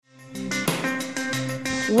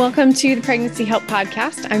Welcome to the Pregnancy Help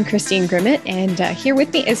Podcast. I'm Christine Grimmett, and here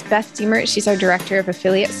with me is Beth Deemert. She's our Director of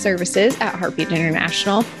Affiliate Services at Heartbeat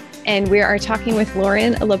International. And we are talking with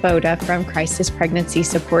Lauren Laboda from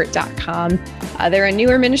CrisisPregnancySupport.com. They're a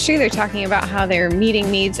newer ministry. They're talking about how they're meeting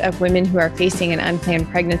needs of women who are facing an unplanned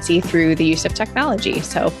pregnancy through the use of technology.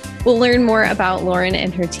 So we'll learn more about Lauren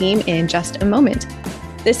and her team in just a moment.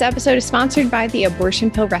 This episode is sponsored by the Abortion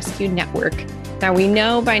Pill Rescue Network. Now, we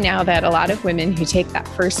know by now that a lot of women who take that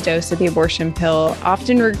first dose of the abortion pill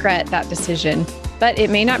often regret that decision, but it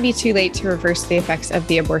may not be too late to reverse the effects of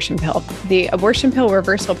the abortion pill. The abortion pill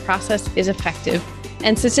reversal process is effective,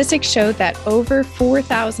 and statistics show that over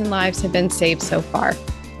 4,000 lives have been saved so far.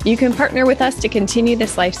 You can partner with us to continue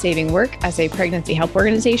this life-saving work as a pregnancy help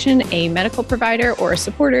organization, a medical provider, or a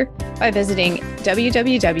supporter by visiting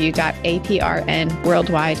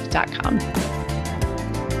www.aprnworldwide.com.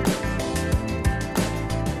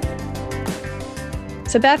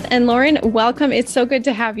 So Beth and Lauren, welcome. It's so good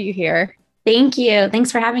to have you here. Thank you.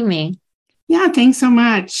 Thanks for having me. Yeah, thanks so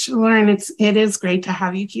much, Lauren. It is great to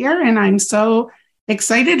have you here. And I'm so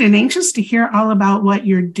excited and anxious to hear all about what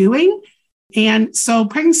you're doing. And so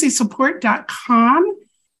pregnancysupport.com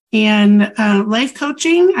and life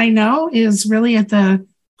coaching, I know, is really at the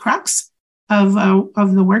crux of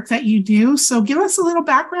the work that you do. So give us a little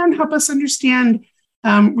background, help us understand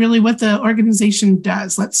really what the organization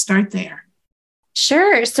does. Let's start there.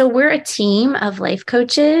 Sure. So we're a team of life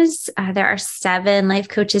coaches. There are 7 life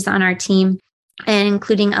coaches on our team, and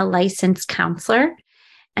including a licensed counselor.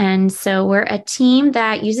 And so we're a team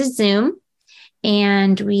that uses Zoom,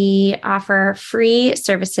 and we offer free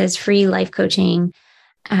services, free life coaching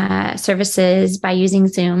services by using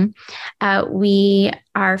Zoom. We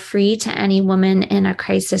are free to any woman in a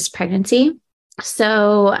crisis pregnancy.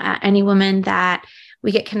 So any woman that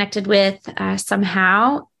we get connected with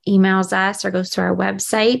somehow emails us or goes to our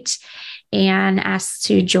website and asks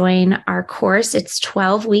to join our course. It's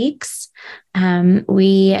 12 weeks.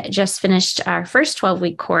 We just finished our first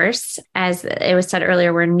 12-week course. As it was said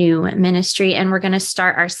earlier, we're a new ministry, and we're going to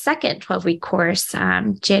start our second 12-week course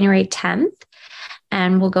January 10th.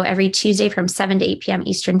 And we'll go every Tuesday from 7 to 8 p.m.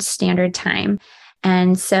 Eastern Standard Time.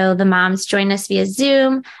 And so the moms join us via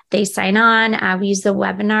Zoom. They sign on. We use the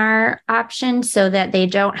webinar option so that they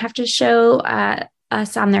don't have to show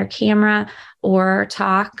us on their camera or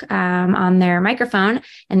talk on their microphone,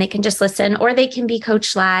 and they can just listen, or they can be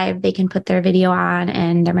coached live. They can put their video on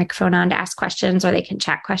and their microphone on to ask questions, or they can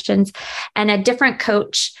chat questions. And a different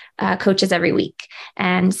coach coaches every week.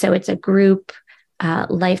 And so it's a group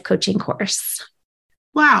life coaching course.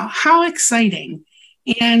 Wow, how exciting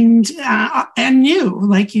and new,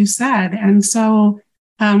 like you said. And so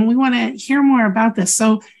we want to hear more about this.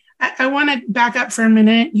 So I want to back up for a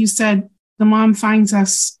minute. You said the mom finds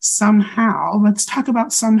us somehow. Let's talk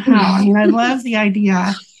about somehow. I mean, I love the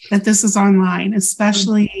idea that this is online,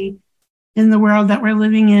 especially in the world that we're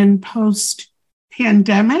living in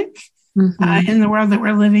post-pandemic, in the world that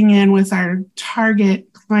we're living in with our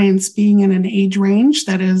target clients being in an age range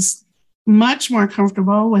that is much more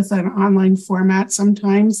comfortable with an online format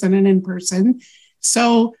sometimes than an in-person.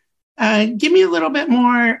 So give me a little bit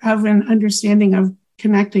more of an understanding of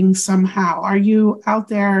connecting somehow. Are you out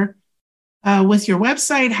there with your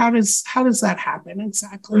website? How does that happen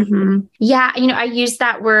exactly? Yeah, I use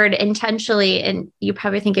that word intentionally, and you're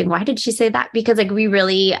probably thinking, why did she say that? Because we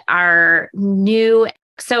really are new.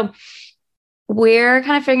 So we're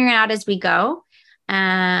kind of figuring it out as we go.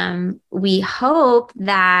 We hope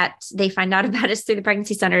that they find out about us through the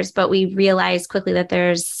pregnancy centers, but we realize quickly that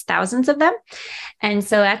there's thousands of them. And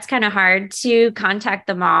so that's kind of hard to contact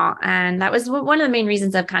them all. And that was one of the main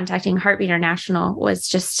reasons of contacting Heartbeat International, was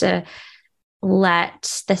just to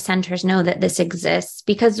let the centers know that this exists,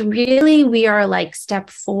 because really we are like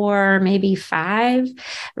step 4, maybe 5,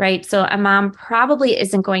 right? So a mom probably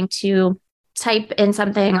isn't going to type in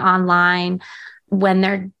something online when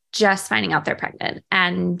they're just finding out they're pregnant,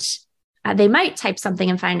 and they might type something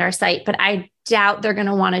and find our site, but I doubt they're going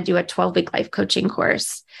to want to do a 12-week life coaching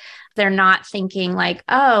course. They're not thinking like,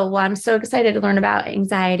 oh, well, I'm so excited to learn about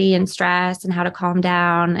anxiety and stress and how to calm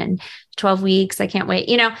down, and 12 weeks, I can't wait.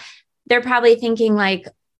 They're probably thinking like,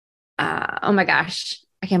 oh my gosh,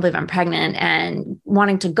 I can't believe I'm pregnant, and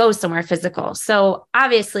wanting to go somewhere physical. So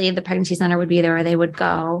obviously the pregnancy center would be there where they would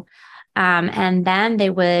go. And then they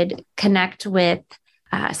would connect with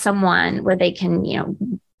someone where they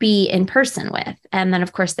can, be in person with. And then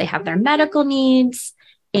of course they have their medical needs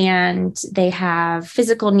and they have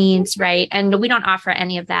physical needs, right? And we don't offer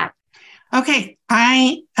any of that. Okay.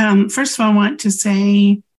 I, first of all, want to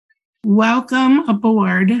say welcome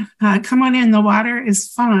aboard. Come on in. The water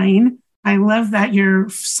is fine. I love that you're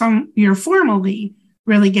formally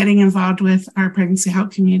really getting involved with our pregnancy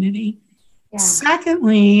help community. Yeah.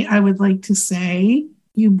 Secondly, I would like to say,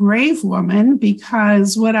 you brave woman,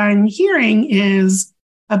 because what I'm hearing is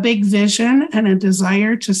a big vision and a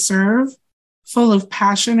desire to serve, full of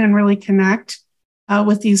passion and really connect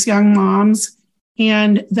with these young moms,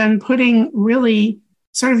 and then putting really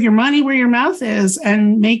sort of your money where your mouth is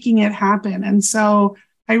and making it happen. And so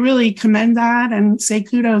I really commend that and say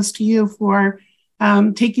kudos to you for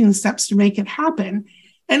taking the steps to make it happen.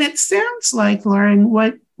 And it sounds like, Lauren,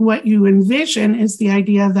 what you envision is the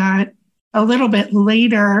idea that a little bit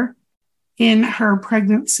later in her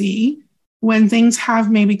pregnancy, when things have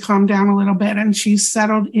maybe calmed down a little bit and she's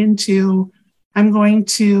settled into, I'm going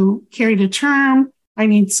to carry to term, I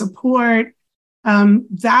need support,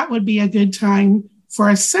 that would be a good time for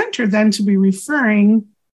a center then to be referring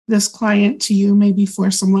this client to you, maybe for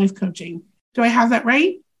some life coaching. Do I have that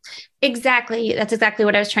right? Exactly. That's exactly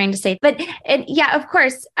what I was trying to say. But yeah, of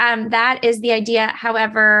course, that is the idea.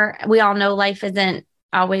 However, we all know life isn't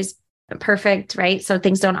always perfect, right? So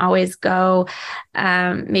things don't always go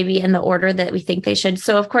maybe in the order that we think they should.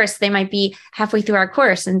 So of course, they might be halfway through our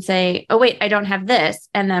course and say, oh, wait, I don't have this.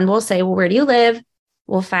 And then we'll say, well, where do you live?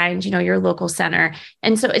 We'll find, your local center.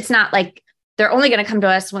 And so it's not like they're only going to come to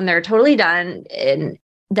us when they're totally done and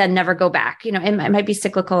then never go back. It might be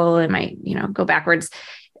cyclical. It might, go backwards.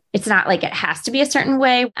 It's not like it has to be a certain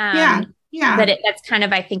way. Yeah. But that's kind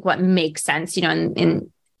of, I think, what makes sense,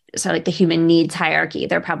 in so like the human needs hierarchy.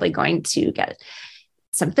 They're probably going to get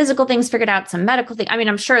some physical things figured out, some medical things. I mean,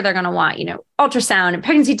 I'm sure they're going to want, ultrasound and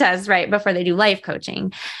pregnancy tests, right, before they do life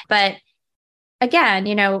coaching. But again,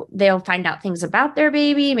 they'll find out things about their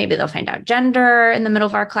baby. Maybe they'll find out gender in the middle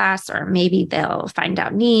of our class, or maybe they'll find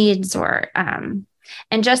out needs, or, and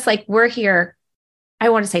just like we're here, I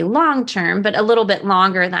want to say long-term, but a little bit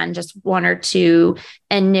longer than just one or two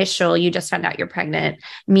initial, you just found out you're pregnant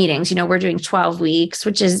meetings. We're doing 12 weeks,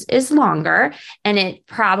 which is longer. And it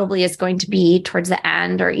probably is going to be towards the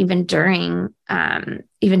end, or even during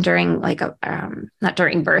like not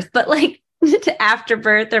during birth, but like after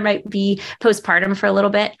birth, there might be postpartum for a little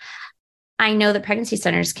bit. I know that pregnancy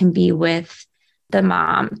centers can be with the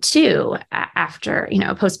mom too, after,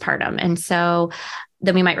 postpartum. And so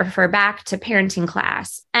then we might refer back to parenting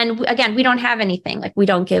class. And again, we don't have anything, like we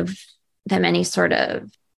don't give them any sort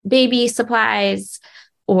of baby supplies,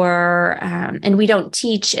 or, and we don't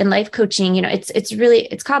teach in life coaching.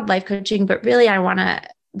 It's called life coaching, but really I want to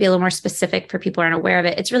be a little more specific for people who aren't aware of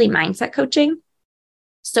it. It's really mindset coaching.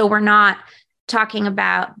 So we're not talking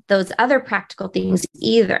about those other practical things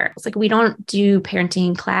either. It's like, we don't do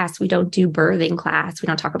parenting class. We don't do birthing class. We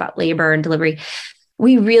don't talk about labor and delivery.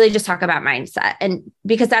 We really just talk about mindset. And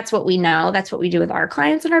because that's what we know, that's what we do with our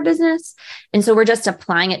clients in our business. And so we're just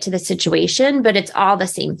applying it to the situation, but it's all the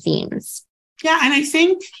same themes. Yeah. And I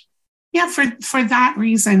think, for that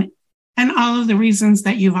reason, and all of the reasons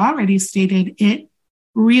that you've already stated, it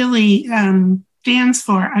really stands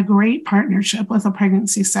for a great partnership with a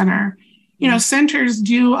pregnancy center. Centers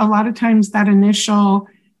do a lot of times that initial,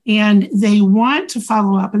 and they want to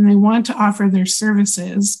follow up and they want to offer their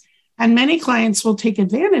services. And many clients will take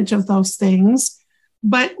advantage of those things,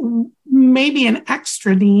 but maybe an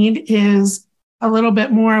extra need is a little bit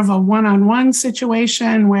more of a one-on-one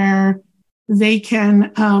situation where they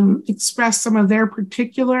can express some of their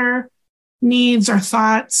particular needs or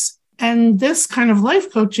thoughts. And this kind of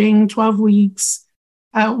life coaching, 12 weeks,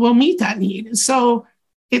 will meet that need. So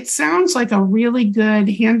it sounds like a really good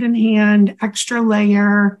hand-in-hand extra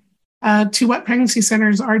layer to what pregnancy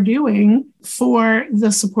centers are doing for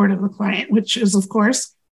the support of the client, which is, of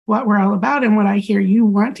course, what we're all about and what I hear you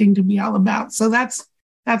wanting to be all about. So that's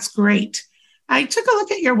great. I took a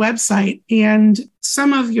look at your website and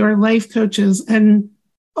some of your life coaches, and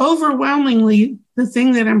overwhelmingly, the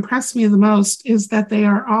thing that impressed me the most is that they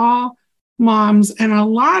are all moms, and a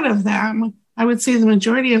lot of them, I would say the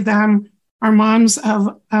majority of them, are moms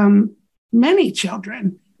of many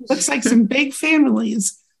children. Looks like some big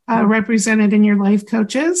families represented in your life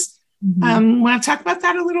coaches. Want to talk about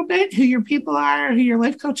that a little bit? Who your people are, who your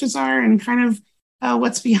life coaches are, and kind of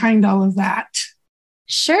what's behind all of that?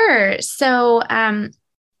 Sure. So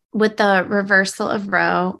with the reversal of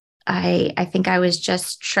Roe, I think I was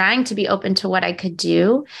just trying to be open to what I could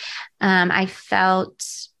do. I felt,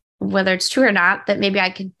 whether it's true or not, that maybe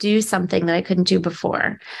I could do something that I couldn't do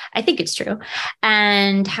before. I think it's true.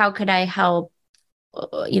 And how could I help,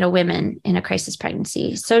 women in a crisis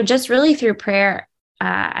pregnancy? So just really through prayer,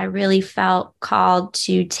 I really felt called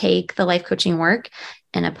to take the life coaching work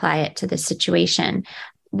and apply it to this situation,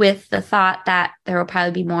 with the thought that there will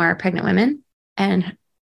probably be more pregnant women and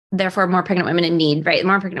therefore more pregnant women in need, right?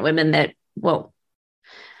 More pregnant women that won't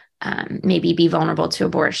maybe be vulnerable to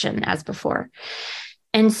abortion as before.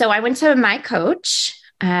 And so I went to my coach.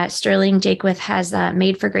 Sterling Jakewith has a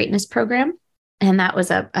Made for Greatness program. And that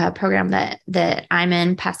was a program that I'm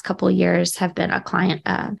in past couple of years, have been a client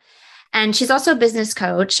of. And she's also a business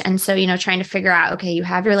coach. And so, trying to figure out, okay, you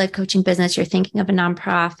have your life coaching business, you're thinking of a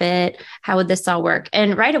nonprofit. How would this all work?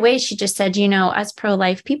 And right away, she just said, us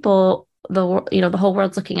pro-life people, the whole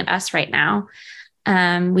world's looking at us right now.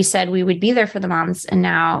 We said we would be there for the moms, and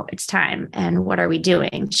now it's time. And what are we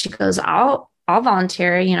doing? She goes, I'll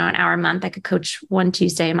volunteer, an hour a month. I could coach one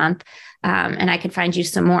Tuesday a month, and I could find you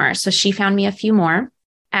some more. So she found me a few more.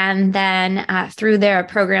 And then through their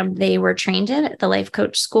program, they were trained in at the Life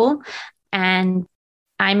Coach School. And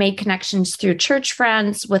I made connections through church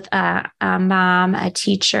friends with a mom, a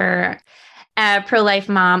teacher, a pro-life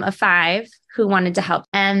mom of 5 who wanted to help.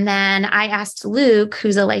 And then I asked Luke,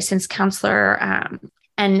 who's a licensed counselor,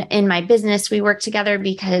 and in my business, we work together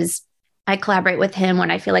because I collaborate with him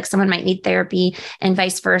when I feel like someone might need therapy and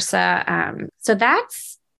vice versa. So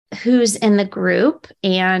that's who's in the group.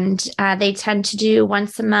 And they tend to do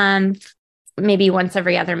once a month, maybe once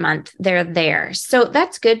every other month. They're there. So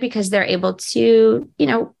that's good because they're able to,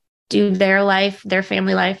 do their life, their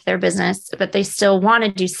family life, their business, but they still want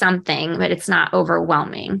to do something, but it's not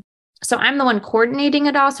overwhelming. So I'm the one coordinating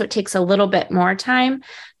it all. So it takes a little bit more time.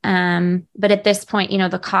 But at this point,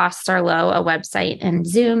 the costs are low, a website and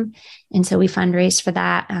Zoom. And so we fundraise for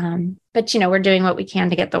that. But, we're doing what we can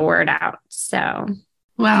to get the word out. So.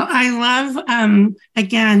 Well, I love,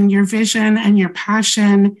 again, your vision and your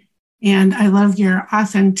passion. And I love your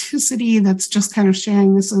authenticity that's just kind of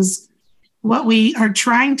sharing this is what we are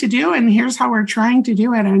trying to do. And here's how we're trying to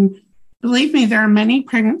do it. And believe me, there are many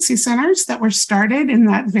pregnancy centers that were started in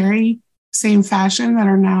that very same fashion that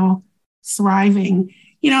are now thriving.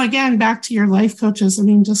 Again, back to your life coaches,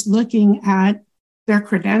 just looking at their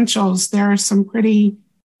credentials, there are some pretty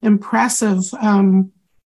impressive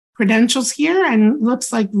credentials here, and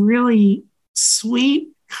looks like really sweet,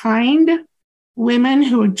 kind women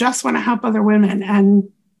who just want to help other women. And,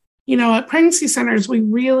 at pregnancy centers, we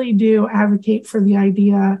really do advocate for the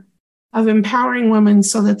idea of empowering women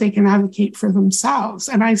so that they can advocate for themselves.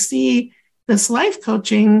 And I see this life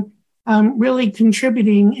coaching really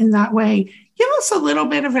contributing in that way. Give us a little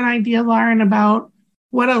bit of an idea, Lauren, about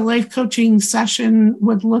what a life coaching session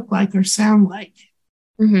would look like or sound like.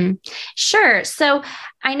 Mm-hmm. Sure. So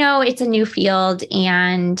I know it's a new field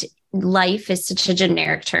and life is such a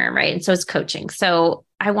generic term, right? And so is coaching. So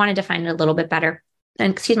I want to define it a little bit better.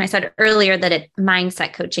 And I said earlier that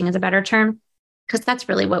mindset coaching is a better term, because that's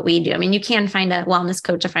really what we do. You can find a wellness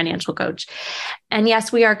coach, a financial coach. And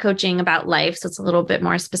yes, we are coaching about life. So it's a little bit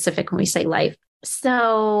more specific when we say life.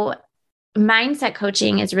 So mindset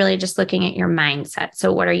coaching is really just looking at your mindset.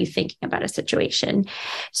 So what are you thinking about a situation?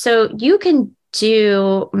 So you can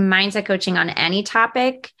do mindset coaching on any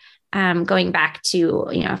topic, going back to,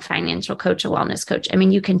 a financial coach, a wellness coach.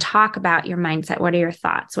 You can talk about your mindset. What are your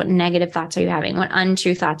thoughts? What negative thoughts are you having? What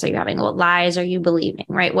untrue thoughts are you having? What lies are you believing,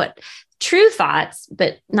 right? What true thoughts,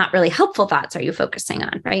 but not really helpful thoughts are you focusing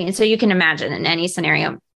on, right? And so you can imagine in any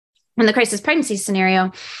scenario, in the crisis pregnancy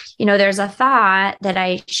scenario, there's a thought that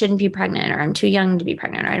I shouldn't be pregnant, or I'm too young to be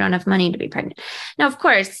pregnant, or I don't have money to be pregnant. Now, of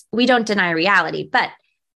course, we don't deny reality, but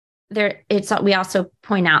we also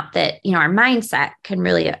point out that, our mindset can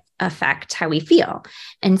really affect how we feel.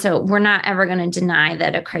 And so we're not ever going to deny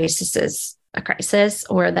that a crisis is a crisis,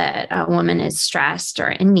 or that a woman is stressed or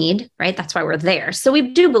in need, right? That's why we're there. So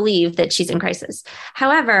we do believe that she's in crisis.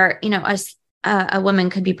 However, a woman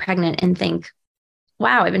could be pregnant and think,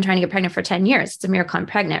 wow, I've been trying to get pregnant for 10 years. It's a miracle I'm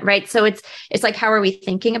pregnant, right? So it's like, how are we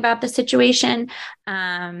thinking about the situation?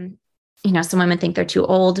 Some women think they're too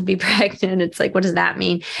old to be pregnant. It's like, what does that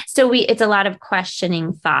mean? So it's a lot of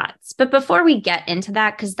questioning thoughts. But before we get into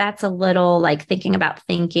that, because that's a little like thinking about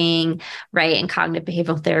thinking, right? And cognitive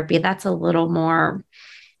behavioral therapy, that's a little more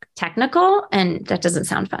technical, and that doesn't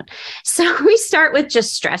sound fun. So we start with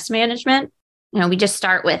just stress management. We just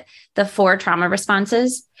start with the 4 trauma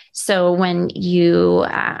responses. So when you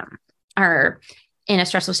are in a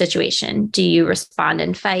stressful situation, do you respond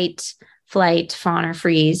in fight, flight, fawn, or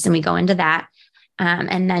freeze? And we go into that.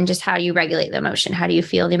 And then just how you regulate the emotion. How do you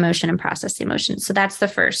feel the emotion and process the emotion? So that's the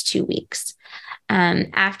first 2 weeks.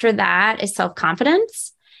 After that is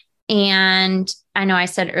self-confidence. And I know I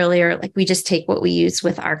said earlier, like, we just take what we use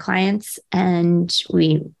with our clients and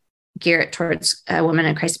we gear it towards a woman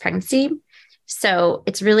in crisis pregnancy. So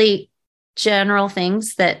it's really general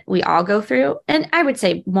things that we all go through. And I would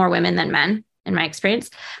say more women than men. in my experience.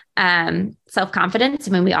 Self-confidence.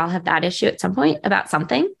 I mean, we all have that issue at some point about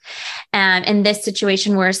something. In this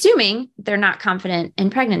situation, we're assuming they're not confident in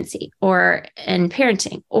pregnancy or in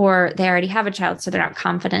parenting, or they already have a child, so they're not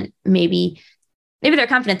confident. Maybe they're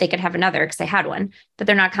confident they could have another because they had one, but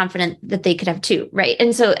they're not confident that they could have two, right?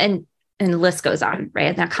 And so, and the list goes on,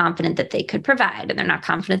 right? They're not confident that they could provide, and they're not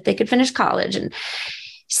confident they could finish college. And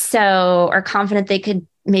so, or confident they could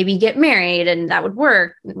maybe get married and that would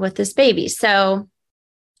work with this baby. So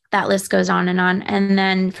that list goes on. And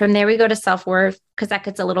then from there, we go to self-worth, because that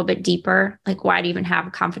gets a little bit deeper. Like, why do you even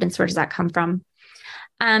have confidence? Where does that come from?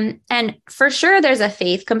 And for sure, there's a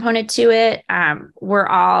faith component to it. We're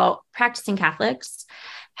all practicing Catholics.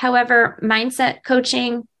 However, mindset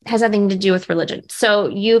coaching has nothing to do with religion. So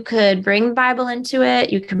you could bring the Bible into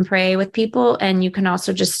it. You can pray with people, and you can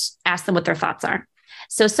also just ask them what their thoughts are.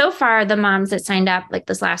 So far, the moms that signed up like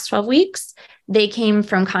this last 12 weeks, they came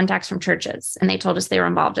from contacts from churches, and they told us they were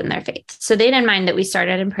involved in their faith. So they didn't mind that we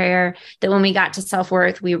started in prayer, that when we got to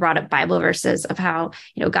self-worth, we brought up Bible verses of how,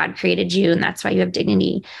 God created you, and that's why you have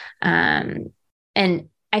dignity. And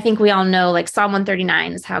I think we all know, like, Psalm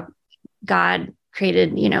 139 is how God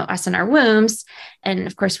created, us in our wombs. And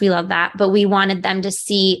of course we love that, but we wanted them to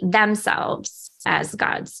see themselves as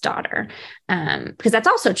God's daughter. Because that's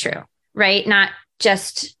also true, right? Not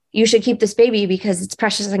just, you should keep this baby because it's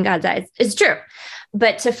precious in God's eyes. It's true,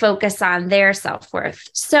 but to focus on their self-worth.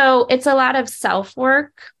 So it's a lot of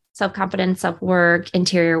self-work, self-confidence, self-work,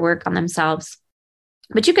 interior work on themselves.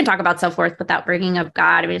 But you can talk about self-worth without bringing up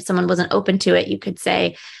God. I mean, if someone wasn't open to it, you could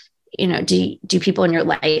say, do people in your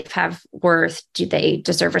life have worth? Do they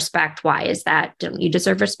deserve respect? Why is that? Don't you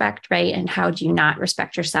deserve respect, right? And how do you not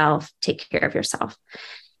respect yourself? Take care of yourself.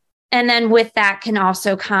 And then with that can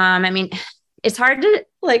also come, I mean, it's hard to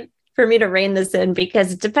for me to rein this in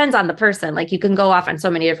because it depends on the person. Like, you can go off on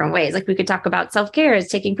so many different ways. Like, we could talk about self-care as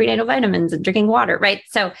taking prenatal vitamins and drinking water, right?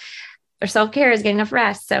 So, or self-care is getting enough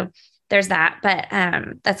rest. So there's that, but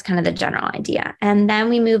that's kind of the general idea. And then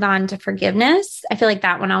we move on to forgiveness. I feel like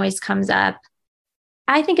that one always comes up.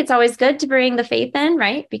 I think it's always good to bring the faith in,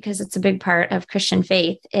 right? Because it's a big part of Christian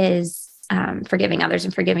faith is forgiving others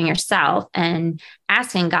and forgiving yourself and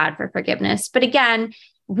asking God for forgiveness. But again,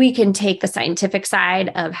 we can take the scientific side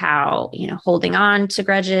of how, holding on to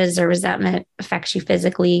grudges or resentment affects you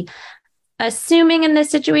physically. Assuming in this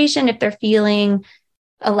situation, if they're feeling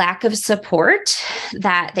a lack of support,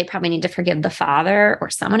 that they probably need to forgive the father or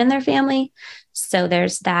someone in their family. So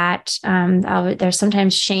there's that. There's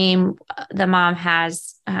sometimes shame the mom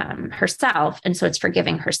has herself. And so it's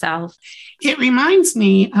forgiving herself. It reminds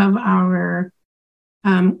me of our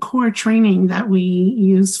core training that we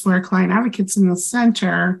use for client advocates in the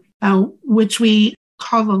center, which we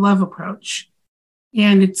call the love approach.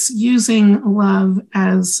 And it's using love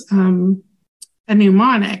as a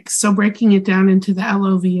mnemonic. So breaking it down into the L,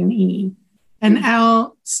 O, V, and E. And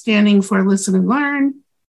L standing for listen and learn,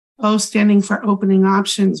 O standing for opening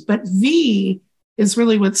options. But V is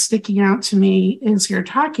really what's sticking out to me as you're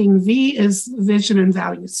talking. V is vision and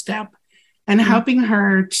value step, and helping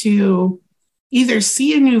her to either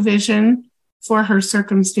see a new vision for her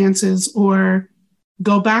circumstances or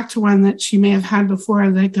go back to one that she may have had before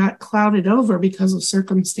that got clouded over because of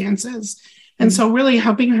circumstances. And so really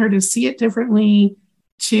helping her to see it differently,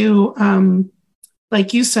 to,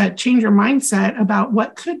 like you said, change her mindset about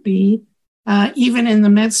what could be, even in the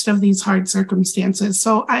midst of these hard circumstances.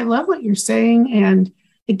 So I love what you're saying. And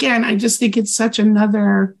again, I just think it's such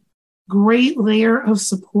another great layer of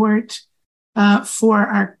support for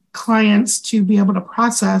our clients to be able to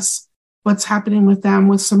process what's happening with them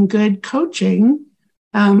with some good coaching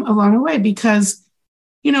along the way. Because,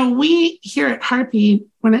 we here at Heartbeat,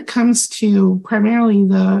 when it comes to primarily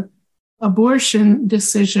the abortion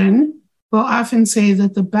decision, we'll often say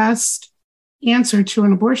that the best answer to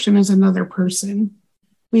an abortion is another person.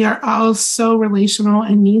 We are all so relational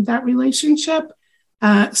and need that relationship.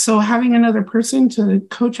 So having another person to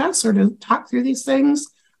coach us or to talk through these things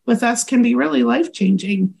with us can be really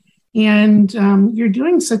life-changing. And you're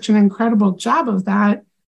doing such an incredible job of that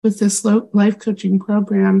with this life coaching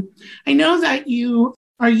program. I know that you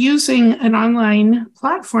are using an online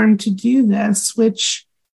platform to do this, which,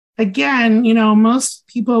 again, most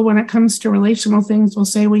people, when it comes to relational things, will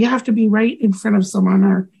say, well, you have to be right in front of someone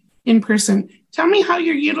or in person. Tell me how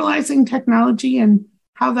you're utilizing technology and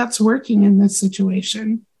how that's working in this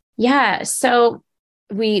situation. Yeah. So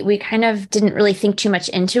we kind of didn't really think too much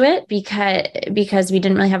into it because we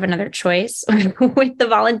didn't really have another choice with the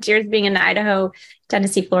volunteers being in Idaho,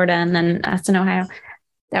 Tennessee, Florida, and then us in Ohio.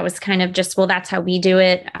 That was kind of just, well, that's how we do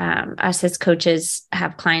it. Us as coaches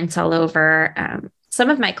have clients all over. some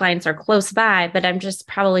of my clients are close by, but I'm just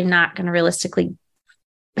probably not going to realistically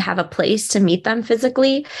have a place to meet them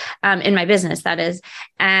physically, in my business, that is.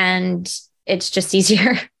 And it's just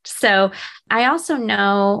easier. So I also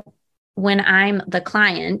know when I'm the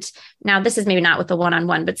client, now this is maybe not with the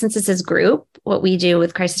one-on-one, but since this is group, what we do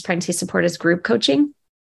with crisis pregnancy support is group coaching.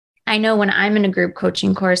 I know when I'm in a group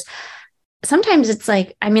coaching course, sometimes it's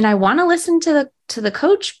like, I mean, I want to listen to the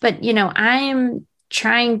coach, but I'm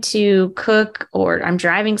trying to cook or I'm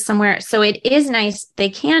driving somewhere. So it is nice. They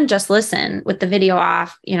can just listen with the video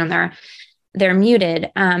off, they're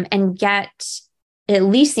muted, and get at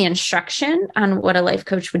least the instruction on what a life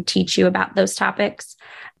coach would teach you about those topics.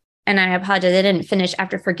 And I apologize, I didn't finish.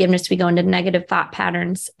 After forgiveness, we go into negative thought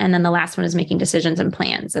patterns. And then the last one is making decisions and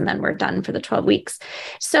plans. And then we're done for the 12 weeks.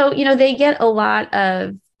 So, they get a lot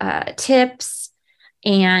of tips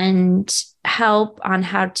and help on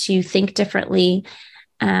how to think differently.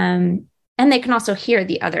 And they can also hear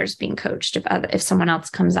the others being coached if someone else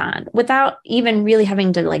comes on without even really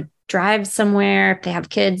having to like drive somewhere. If they have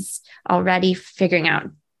kids already, figuring out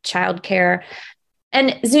childcare.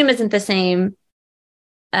 And Zoom isn't the same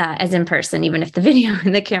as in person, even if the video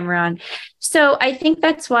and the camera on. So I think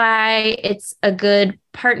that's why it's a good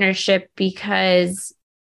partnership, because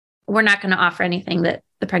we're not going to offer anything that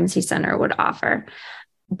the pregnancy center would offer,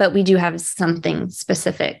 but we do have something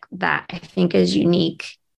specific that I think is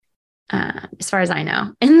unique, as far as I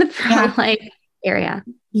know, in the pro-life area.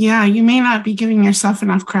 Yeah, you may not be giving yourself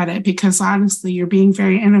enough credit, because honestly, you're being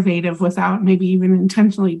very innovative without maybe even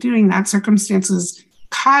intentionally doing that. Circumstances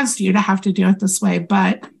caused you to have to do it this way.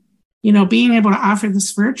 But, being able to offer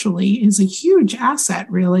this virtually is a huge asset,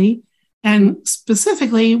 really. And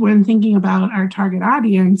specifically when thinking about our target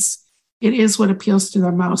audience, it is what appeals to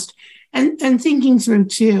them most. And thinking through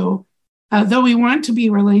too, though we want to be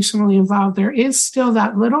relationally involved, there is still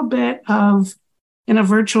that little bit of, in a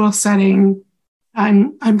virtual setting,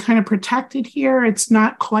 I'm kind of protected here. It's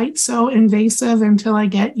not quite so invasive until I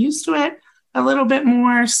get used to it a little bit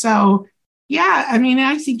more. So yeah, I mean,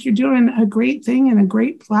 I think you're doing a great thing and a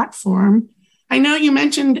great platform. I know you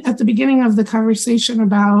mentioned at the beginning of the conversation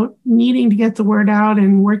about needing to get the word out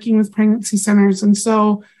and working with pregnancy centers. And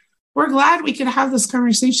so we're glad we could have this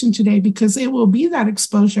conversation today, because it will be that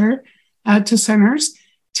exposure to centers.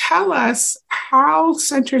 Tell us how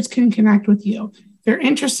centers can connect with you. They're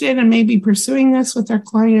interested in maybe pursuing this with their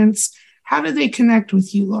clients. How do they connect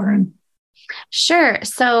with you, Lauren? Sure.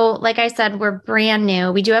 So like I said, we're brand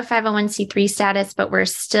new. We do have 501c3 status, but we're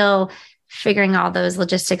still figuring all those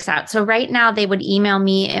logistics out. So right now they would email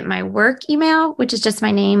me at my work email, which is just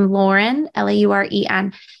my name, Lauren,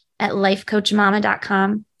 Lauren, at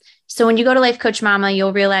lifecoachmama.com. So when you go to Life Coach Mama,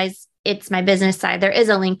 you'll realize it's my business side. There is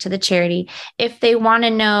a link to the charity. If they want to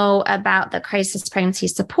know about the crisis pregnancy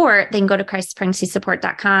support, they can go to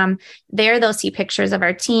crisispregnancysupport.com. There they'll see pictures of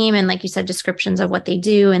our team and, like you said, descriptions of what they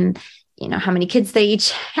do and how many kids they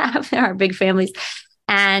each have. There are big families.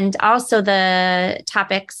 And also the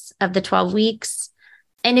topics of the 12 weeks.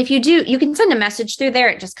 And if you do, you can send a message through there.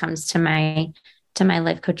 It just comes to my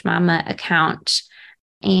Life Coach Mama account.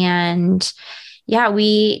 And yeah,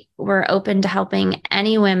 we were open to helping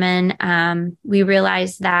any women. We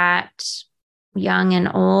realized that young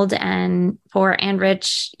and old and poor and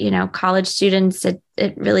rich, college students,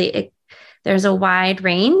 there's a wide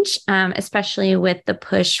range, especially with the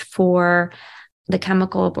push for the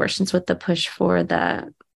chemical abortions, with the push for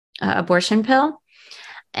the abortion pill.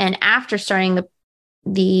 And after starting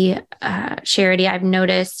the charity, I've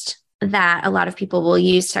noticed that a lot of people will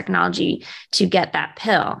use technology to get that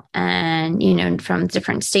pill, and, from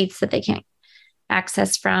different states that they can't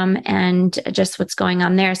access from, and just what's going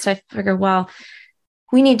on there. So I figured, well,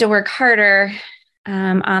 we need to work harder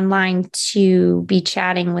online to be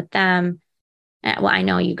chatting with them. Well, I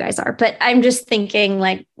know you guys are, but I'm just thinking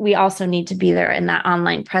like we also need to be there in that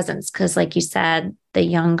online presence, because like you said, the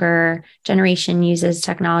younger generation uses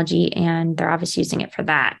technology and they're obviously using it for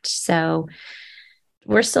that. So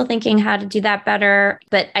we're still thinking how to do that better,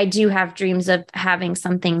 but I do have dreams of having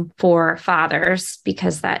something for fathers,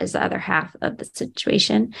 because that is the other half of the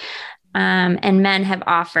situation. And men have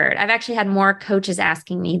offered. I've actually had more coaches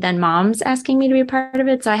asking me than moms asking me to be a part of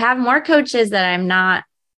it. So I have more coaches that I'm not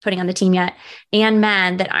putting on the team yet, and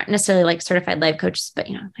men that aren't necessarily like certified life coaches, but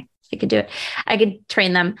like they could do it. I could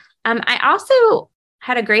train them. I also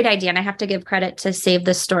had a great idea, and I have to give credit to Save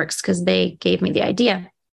the Storks, because they gave me the idea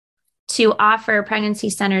to offer pregnancy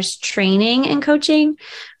centers training and coaching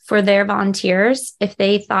for their volunteers if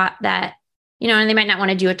they thought that, and they might not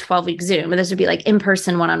want to do a 12-week Zoom, but this would be like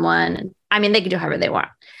in-person one-on-one. I mean, they could do however they want,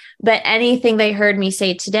 but anything they heard me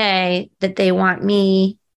say today that they want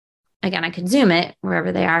me again, I could Zoom it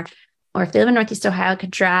wherever they are. Or if they live in Northeast Ohio, I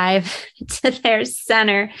could drive to their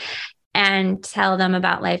center and tell them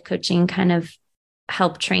about life coaching, kind of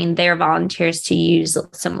help train their volunteers to use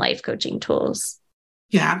some life coaching tools.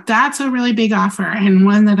 Yeah, that's a really big offer, and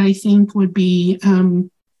one that I think would be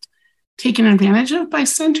taken advantage of by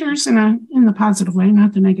centers in the positive way,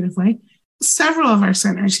 not the negative way. Several of our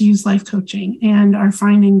centers use life coaching and are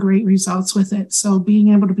finding great results with it. So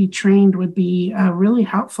being able to be trained would be really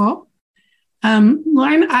helpful.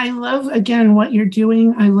 Lauren, I love, again, what you're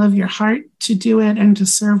doing. I love your heart to do it and to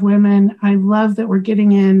serve women. I love that we're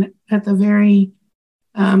getting in at the very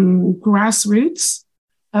grassroots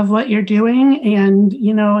of what you're doing. And,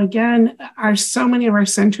 again, so many of our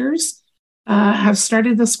centers have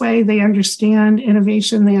started this way. They understand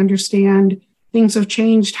innovation. They understand things have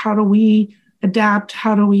changed. How do we adapt?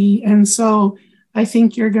 And so I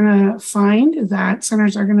think you're going to find that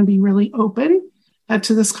centers are going to be really open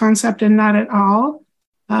to this concept and not at all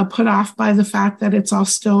put off by the fact that it's all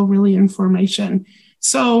still really in formation.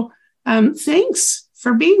 So thanks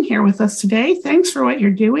for being here with us today. Thanks for what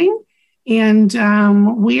you're doing. And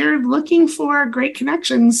we're looking for great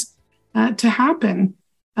connections to happen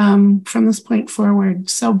from this point forward.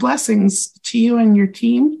 So blessings to you and your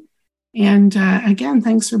team. And again,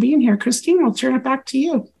 thanks for being here. Christine, we'll turn it back to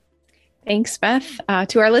you. Thanks, Beth.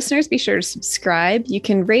 To our listeners, be sure to subscribe. You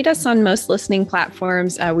can rate us on most listening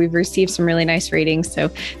platforms. We've received some really nice ratings. So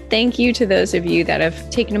thank you to those of you that have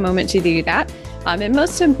taken a moment to do that. And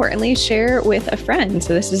most importantly, share with a friend.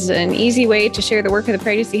 So this is an easy way to share the work of the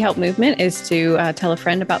Pregnancy Help Movement, is to tell a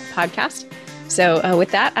friend about the podcast. So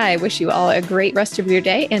with that, I wish you all a great rest of your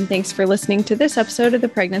day. And thanks for listening to this episode of the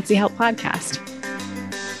Pregnancy Help Podcast.